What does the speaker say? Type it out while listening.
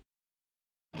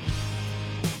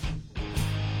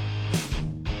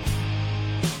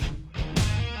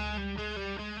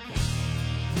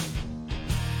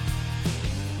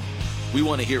We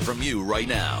want to hear from you right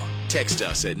now. Text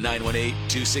us at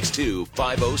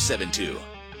 918-262-5072.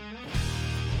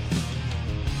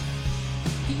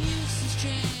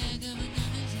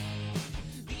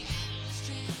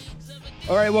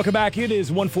 All right, welcome back. It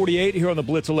is 1:48 here on the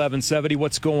Blitz 1170.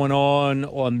 What's going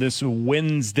on this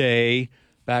Wednesday?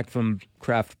 Back from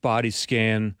Kraft Body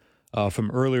Scan from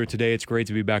earlier today. It's great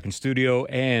to be back in studio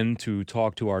and to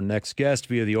talk to our next guest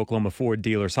via the Oklahoma Ford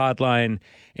Dealers Hotline.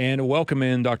 And welcome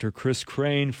in Dr. Chris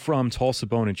Crane from Tulsa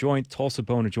Bone Joint,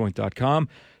 tulsabonejoint.com.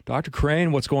 Dr.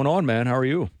 Crane, what's going on, man? How are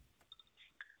you?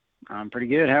 I'm pretty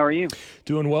good. How are you?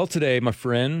 Doing well today, my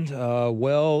friend.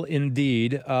 Well,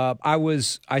 indeed.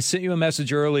 I sent you a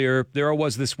message earlier. There I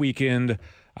was this weekend.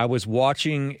 I was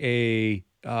watching a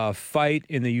fight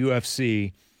in the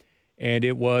UFC, and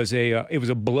it was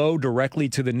a blow directly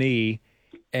to the knee.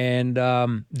 And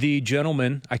the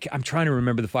gentleman, I'm trying to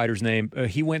remember the fighter's name.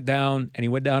 He went down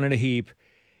in a heap,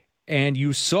 and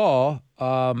you saw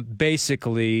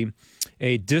basically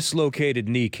a dislocated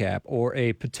kneecap or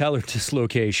a patellar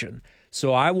dislocation.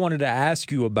 So I wanted to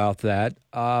ask you about that.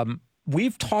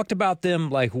 We've talked about them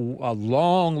like a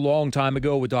long, long time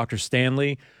ago with Dr.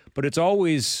 Stanley, but it's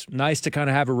always nice to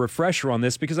kind of have a refresher on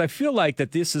this because I feel like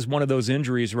that this is one of those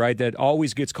injuries, right, that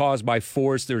always gets caused by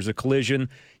force. There's a collision.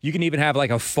 You can even have like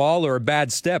a fall or a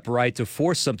bad step, right, to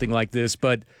force something like this,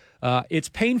 but it's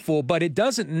painful, but it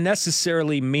doesn't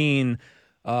necessarily mean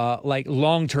like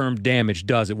long-term damage,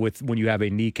 does it, when you have a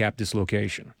kneecap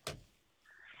dislocation?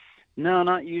 No,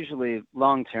 not usually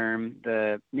long-term.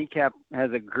 The kneecap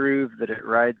has a groove that it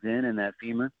rides in that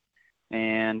femur,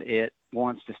 and it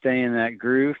wants to stay in that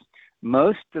groove.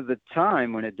 Most of the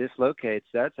time when it dislocates,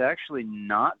 that's actually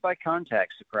not by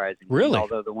contact, surprisingly. Really?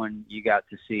 Although the one you got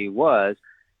to see was.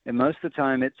 And most of the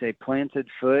time it's a planted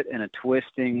foot and a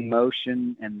twisting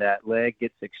motion, and that leg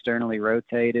gets externally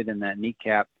rotated, and that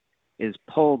kneecap is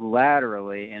pulled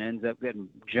laterally and ends up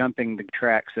jumping the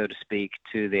track, so to speak,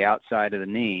 to the outside of the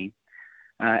knee.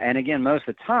 And again, most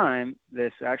of the time,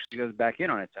 this actually goes back in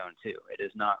on its own, too. It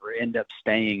does not end up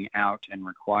staying out and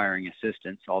requiring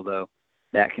assistance, although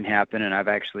that can happen. And I've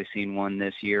actually seen one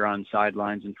this year on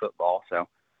sidelines in football. So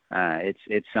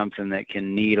it's something that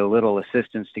can need a little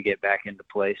assistance to get back into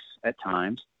place at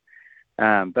times.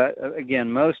 But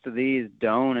again, most of these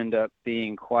don't end up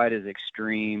being quite as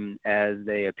extreme as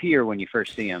they appear when you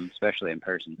first see them, especially in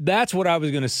person. That's what I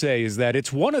was going to say, is that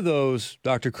it's one of those,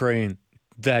 Dr. Crane,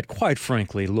 that quite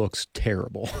frankly looks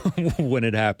terrible when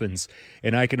it happens.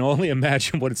 And I can only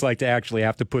imagine what it's like to actually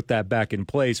have to put that back in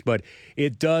place. But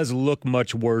it does look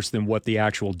much worse than what the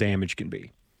actual damage can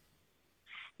be.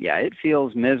 Yeah, it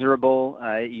feels miserable.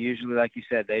 Usually, like you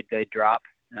said, they drop.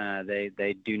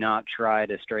 They do not try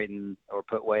to straighten or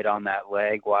put weight on that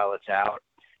leg while it's out.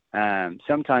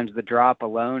 Sometimes the drop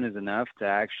alone is enough to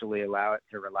actually allow it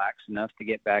to relax enough to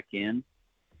get back in.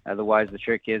 Otherwise, the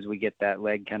trick is we get that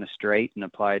leg kind of straight and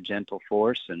apply a gentle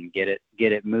force and get it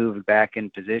moved back in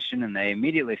position, and they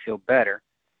immediately feel better,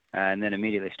 and then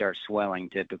immediately start swelling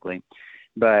typically.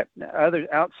 But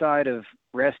outside of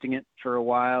resting it for a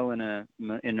while in a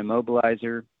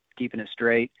mobilizer, keeping it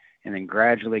straight, and then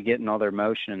gradually getting all their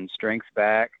motion and strength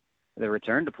back, the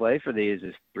return to play for these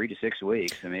is 3 to 6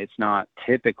 weeks. I mean, it's not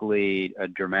typically a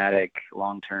dramatic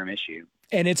long-term issue.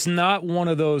 And it's not one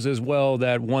of those as well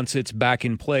that once it's back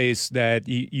in place that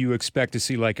you expect to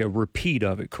see like a repeat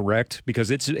of it, correct? Because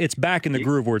it's back in the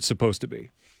groove where it's supposed to be.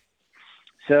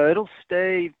 So it'll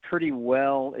stay pretty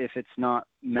well if it's not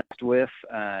messed with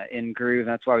in groove.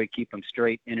 That's why we keep them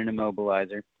straight in an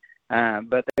immobilizer.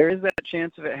 But there is that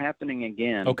chance of it happening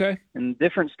again. Okay. And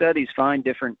different studies find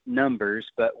different numbers,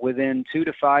 but within 2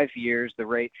 to 5 years, the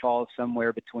rate falls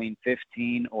somewhere between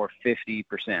 15 or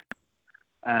 50%.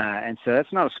 And so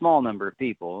that's not a small number of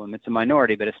people. I mean, it's a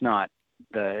minority, but it's not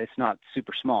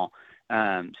super small.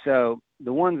 So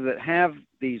the ones that have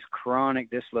these chronic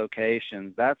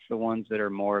dislocations, that's the ones that are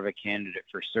more of a candidate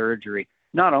for surgery,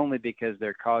 not only because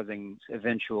they're causing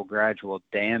eventual gradual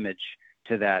damage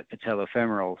to that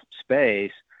patellofemoral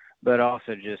space, but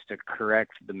also just to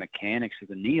correct the mechanics of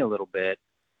the knee a little bit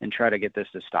and try to get this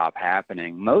to stop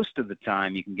happening. Most of the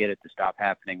time you can get it to stop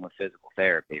happening with physical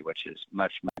therapy, which is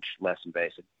much, much less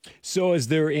invasive. So is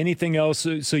there anything else?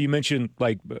 So you mentioned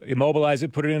like immobilize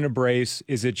it, put it in a brace.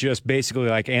 Is it just basically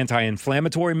like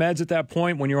anti-inflammatory meds at that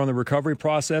point when you're on the recovery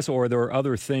process, or are there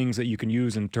other things that you can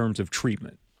use in terms of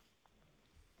treatment?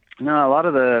 No, a lot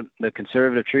of the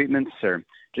conservative treatments are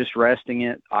just resting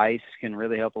it. Ice can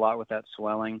really help a lot with that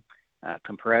swelling.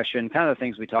 Compression, kind of the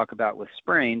things we talk about with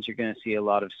sprains, you're going to see a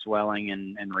lot of swelling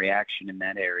and reaction in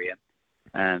that area.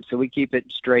 So we keep it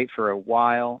straight for a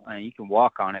while. You can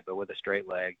walk on it, but with a straight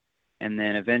leg. and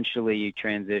then eventually you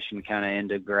transition kind of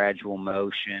into gradual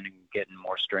motion and getting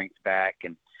more strength back.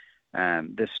 And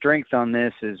the strength on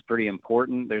this is pretty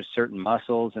important. There's certain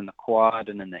muscles in the quad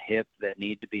and in the hip that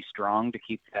need to be strong to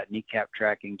keep that kneecap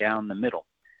tracking down the middle.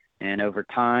 And over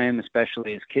time,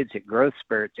 especially as kids hit growth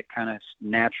spurts, it kind of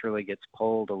naturally gets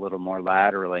pulled a little more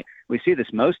laterally. We see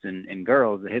this most in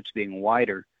girls. The hips being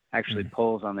wider actually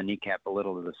pulls on the kneecap a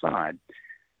little to the side.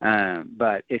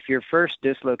 But if your first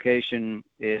dislocation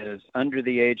is under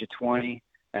the age of 20,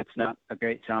 that's not a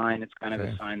great sign. It's kind of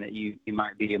a sign that you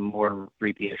might be a more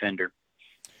repeat offender.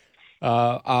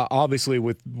 Obviously,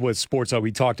 with sports that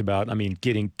we talked about, I mean,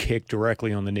 getting kicked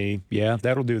directly on the knee, yeah,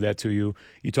 that'll do that to you.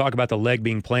 You talk about the leg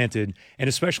being planted, and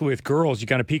especially with girls, you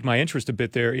kind of piqued my interest a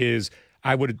bit there.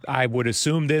 I would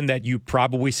assume then that you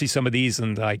probably see some of these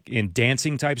in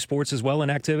dancing type sports as well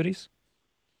in activities?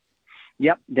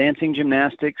 Yep, dancing,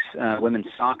 gymnastics, women's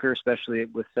soccer, especially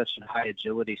with such a high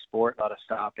agility sport, a lot of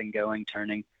stopping, going,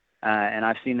 turning. And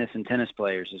I've seen this in tennis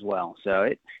players as well. So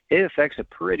it affects a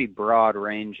pretty broad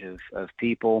range of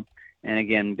people. And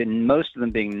again, most of them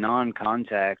being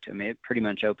non-contact, I mean, it pretty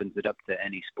much opens it up to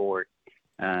any sport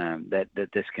that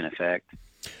this can affect.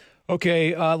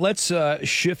 Okay, let's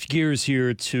shift gears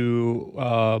here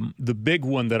to the big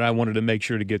one that I wanted to make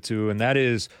sure to get to, and that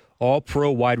is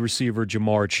All-Pro wide receiver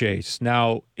Jamar Chase.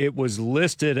 Now, it was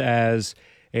listed as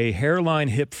a hairline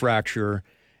hip fracture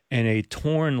and a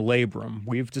torn labrum.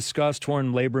 We've discussed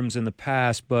torn labrums in the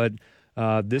past, but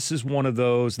this is one of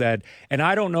those that, and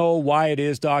I don't know why it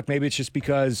is, Doc. Maybe it's just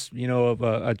because, of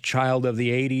a child of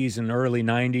the 80s and early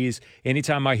 90s.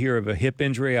 Anytime I hear of a hip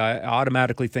injury, I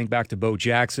automatically think back to Bo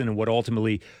Jackson and what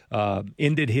ultimately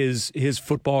ended his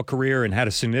football career and had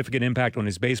a significant impact on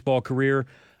his baseball career.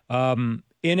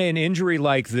 In an injury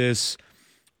like this,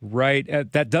 right,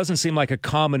 that doesn't seem like a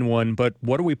common one, but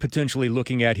what are we potentially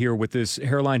looking at here with this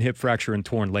hairline hip fracture and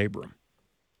torn labrum?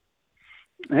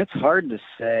 It's hard to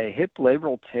say. Hip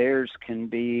labral tears can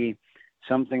be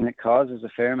something that causes a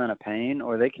fair amount of pain,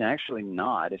 or they can actually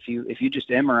not. If you just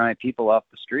MRI people off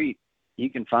the street,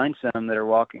 you can find some that are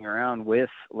walking around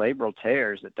with labral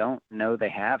tears that don't know they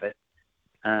have it.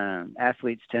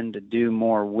 Athletes tend to do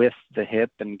more with the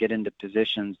hip and get into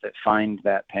positions that find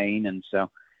that pain, and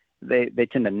so they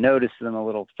tend to notice them a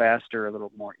little faster, a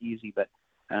little more easy. But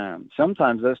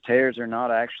sometimes those tears are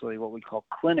not actually what we call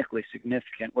clinically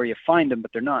significant, where you find them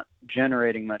but they're not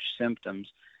generating much symptoms.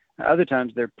 Other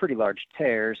times they're pretty large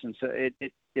tears, and so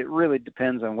it really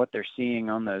depends on what they're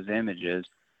seeing on those images.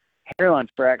 Hairline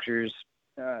fractures,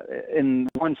 in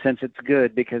one sense, it's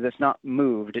good because it's not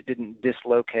moved. It didn't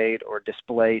dislocate or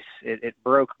displace. It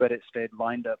broke, but it stayed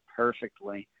lined up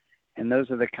perfectly. And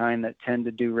those are the kind that tend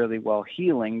to do really well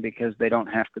healing because they don't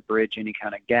have to bridge any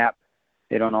kind of gap.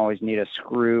 They don't always need a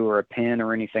screw or a pin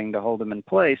or anything to hold them in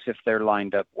place if they're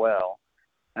lined up well.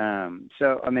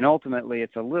 So, I mean, ultimately,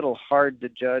 it's a little hard to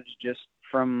judge just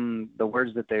from the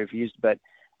words that they've used, but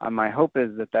my hope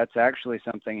is that that's actually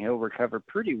something he'll recover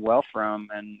pretty well from,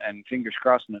 and fingers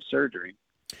crossed, no surgery.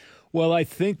 Well, I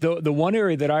think the one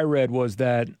area that I read was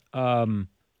that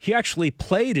he actually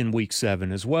played in Week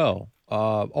 7 as well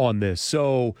on this.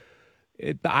 So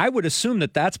I would assume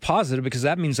that that's positive because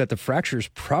that means that the fracture is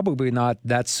probably not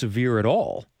that severe at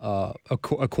all,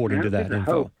 according to that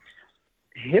info. Hope.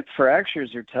 Hip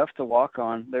fractures are tough to walk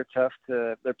on. They're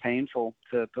painful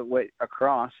to put weight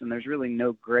across, and there's really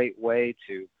no great way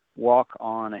to walk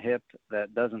on a hip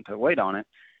that doesn't put weight on it.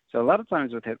 So a lot of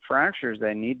times with hip fractures,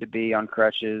 they need to be on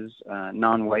crutches,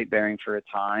 non-weight bearing for a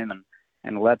time,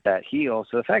 and let that heal.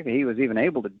 So the fact that he was even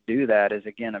able to do that is,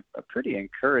 again, a pretty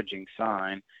encouraging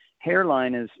sign.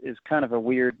 Hairline is kind of a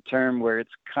weird term where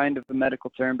it's kind of a medical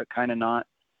term, but kind of not,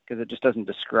 because it just doesn't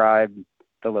describe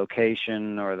the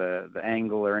location or the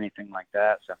angle or anything like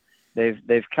that. So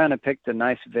they've kind of picked a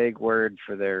nice vague word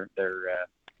for their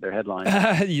headline.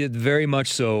 Yeah, very much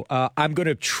so. I'm going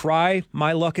to try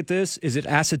my luck at this. Is it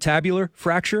acetabular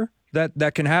fracture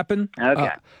that can happen? Okay.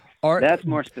 That's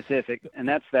more specific, and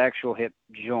that's the actual hip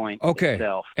joint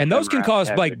itself. And those can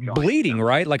cause bleeding,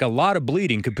 right? Like a lot of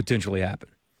bleeding could potentially happen.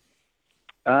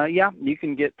 Yeah, you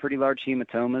can get pretty large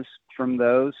hematomas from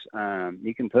those.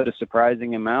 You can put a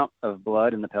surprising amount of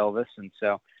blood in the pelvis, and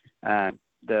so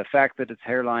the fact that it's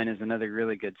hairline is another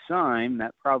really good sign.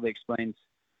 That probably explains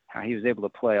how he was able to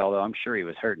play, although I'm sure he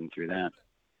was hurting through that.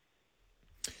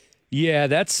 Yeah,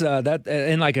 that's that,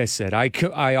 and like I said,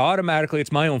 I automatically,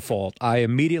 it's my own fault. I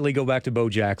immediately go back to Bo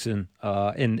Jackson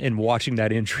in watching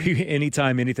that injury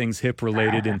anytime anything's hip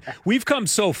related, and we've come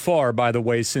so far, by the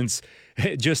way, since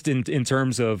just in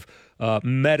terms of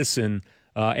medicine.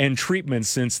 and treatment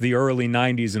since the early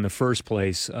 90s in the first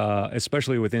place,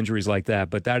 especially with injuries like that.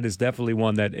 But that is definitely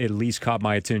one that at least caught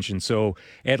my attention. So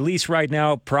at least right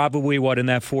now, probably in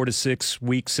that 4 to 6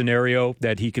 week scenario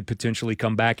that he could potentially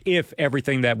come back if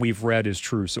everything that we've read is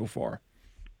true so far.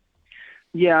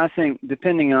 Yeah, I think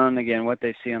depending on, again, what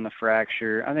they see on the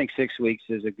fracture, I think 6 weeks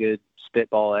is a good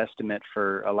spitball estimate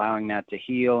for allowing that to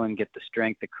heal and get the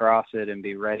strength across it and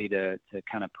be ready to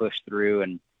kind of push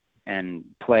through and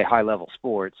play high-level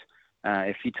sports.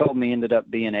 If he told me ended up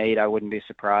being 8, I wouldn't be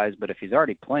surprised. But if he's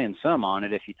already playing some on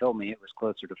it, if he told me it was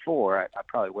closer to 4, I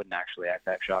probably wouldn't actually act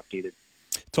that shocked either.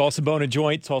 Tulsa Bone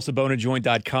Joint,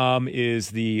 TulsaBoneJoint.com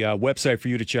is the website for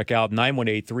you to check out.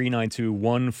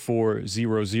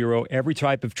 918-392-1400. Every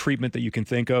type of treatment that you can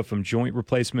think of, from joint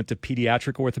replacement to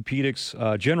pediatric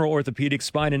orthopedics, general orthopedics,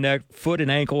 spine and neck, foot and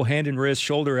ankle, hand and wrist,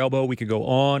 shoulder, elbow. We could go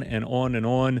on and on and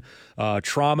on.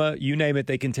 Trauma, you name it,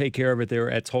 they can take care of it there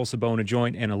at Tulsa Bone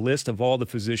Joint, and a list of all the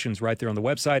physicians right there on the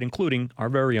website, including our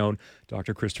very own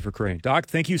Dr. Christopher Crane. Doc,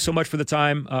 thank you so much for the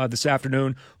time this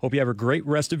afternoon. Hope you have a great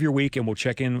rest of your week, and we'll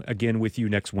check in again with you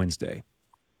next Wednesday.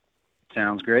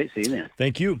 Sounds great. See you then.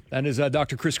 Thank you. That is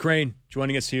Dr. Chris Crane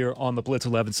joining us here on the Blitz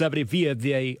 1170 via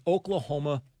the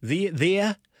Oklahoma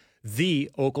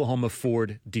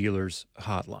Ford Dealers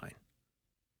Hotline.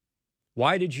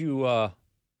 Why did you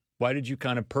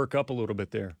kind of perk up a little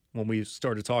bit there when we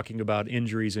started talking about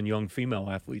injuries in young female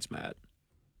athletes, Matt?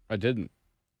 I didn't.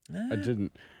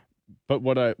 But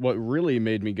what really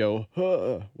made me go,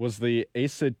 huh, was the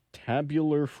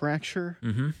acetabular fracture.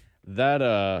 Mm-hmm.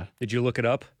 That Did you look it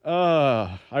up?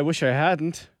 I wish I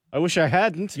hadn't.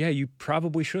 Yeah, you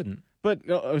probably shouldn't. But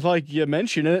like, you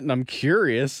mention it, and I'm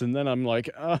curious, and then I'm like,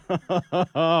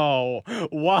 oh,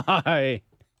 why?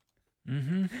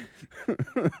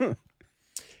 Mm-hmm.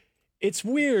 It's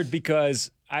weird because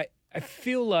I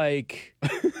feel like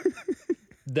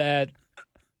that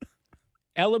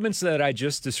elements that I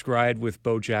just described with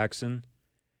Bo Jackson,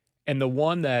 and the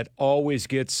one that always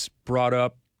gets brought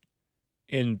up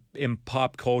in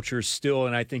pop culture still,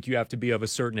 and I think you have to be of a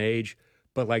certain age,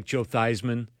 but like Joe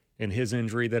Theismann and his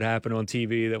injury that happened on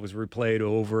TV that was replayed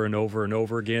over and over and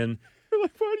over again. You're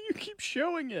like, why do you keep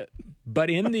showing it? But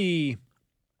in the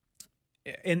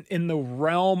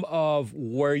realm of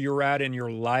where you're at in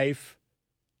your life,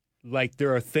 like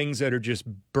there are things that are just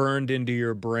burned into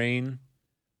your brain.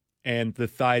 And the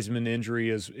Theismann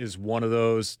injury is one of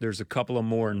those. There's a couple of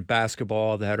more in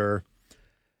basketball that are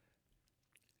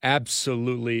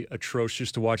absolutely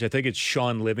atrocious to watch. I think it's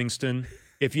Sean Livingston.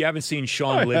 If you haven't seen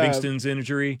Sean Livingston's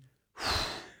injury,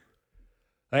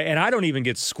 and I don't even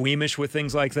get squeamish with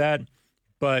things like that,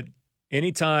 but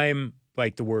anytime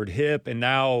like the word hip and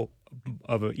now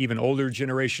of an even older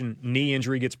generation knee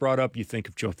injury gets brought up, you think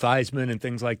of Joe Theismann and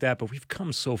things like that. But we've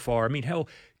come so far. I mean, hell,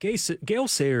 Gale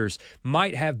Sayers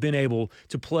might have been able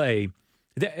to play.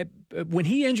 When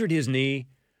he injured his knee,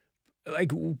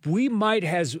 like we might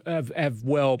have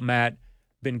Matt,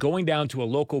 been going down to a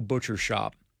local butcher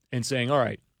shop and saying, all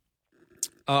right,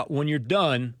 when you're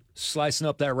done slicing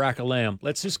up that rack of lamb,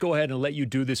 let's just go ahead and let you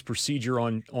do this procedure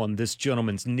on this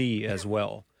gentleman's knee as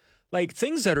well. Like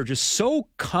things that are just so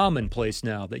commonplace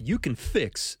now that you can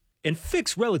fix and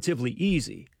fix relatively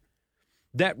easy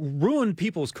that ruin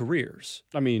people's careers.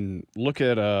 I mean, look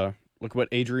what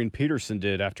Adrian Peterson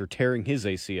did after tearing his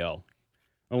ACL.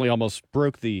 Only almost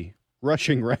broke the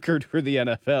rushing record for the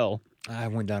NFL. I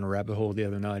went down a rabbit hole the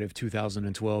other night of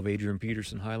 2012 Adrian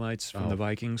Peterson highlights from the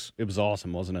Vikings. It was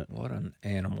awesome, wasn't it? What an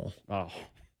animal. Oh.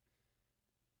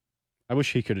 I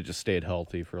wish he could have just stayed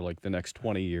healthy for like the next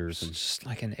 20 years. It's just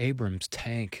like an Abrams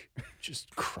tank,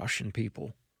 just crushing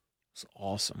people. It's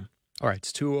awesome. All right,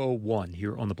 it's 2:01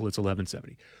 here on the Blitz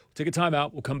 1170. We'll take a time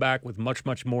out. We'll come back with much,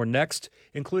 much more next,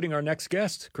 including our next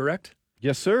guest, correct?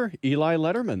 Yes, sir. Eli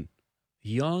Letterman.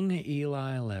 Young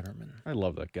Eli Letterman. I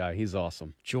love that guy. He's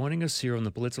awesome. Joining us here on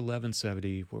the Blitz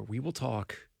 1170, where we will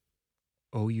talk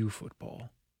OU football.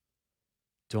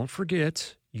 Don't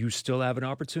forget, you still have an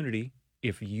opportunity.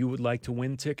 If you would like to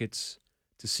win tickets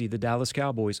to see the Dallas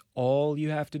Cowboys, all you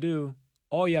have to do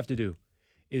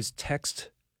is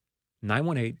text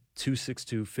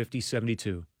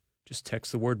 918-262-5072. Just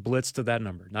text the word Blitz to that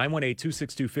number,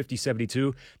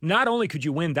 918-262-5072. Not only could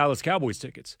you win Dallas Cowboys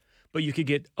tickets, but you could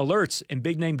get alerts and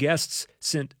big-name guests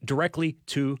sent directly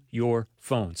to your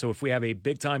phone. So if we have a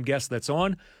big-time guest that's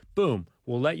on, boom,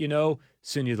 we'll let you know,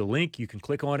 send you the link. You can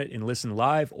click on it and listen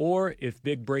live. Or if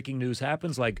big breaking news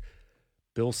happens, like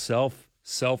Bill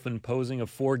self-imposing a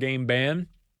 4-game ban,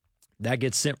 that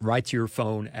gets sent right to your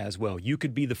phone as well. You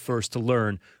could be the first to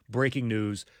learn breaking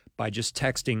news by just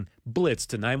texting Blitz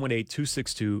to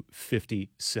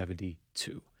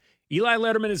 918-262-5072. Eli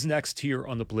Letterman is next here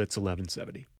on the Blitz 1170.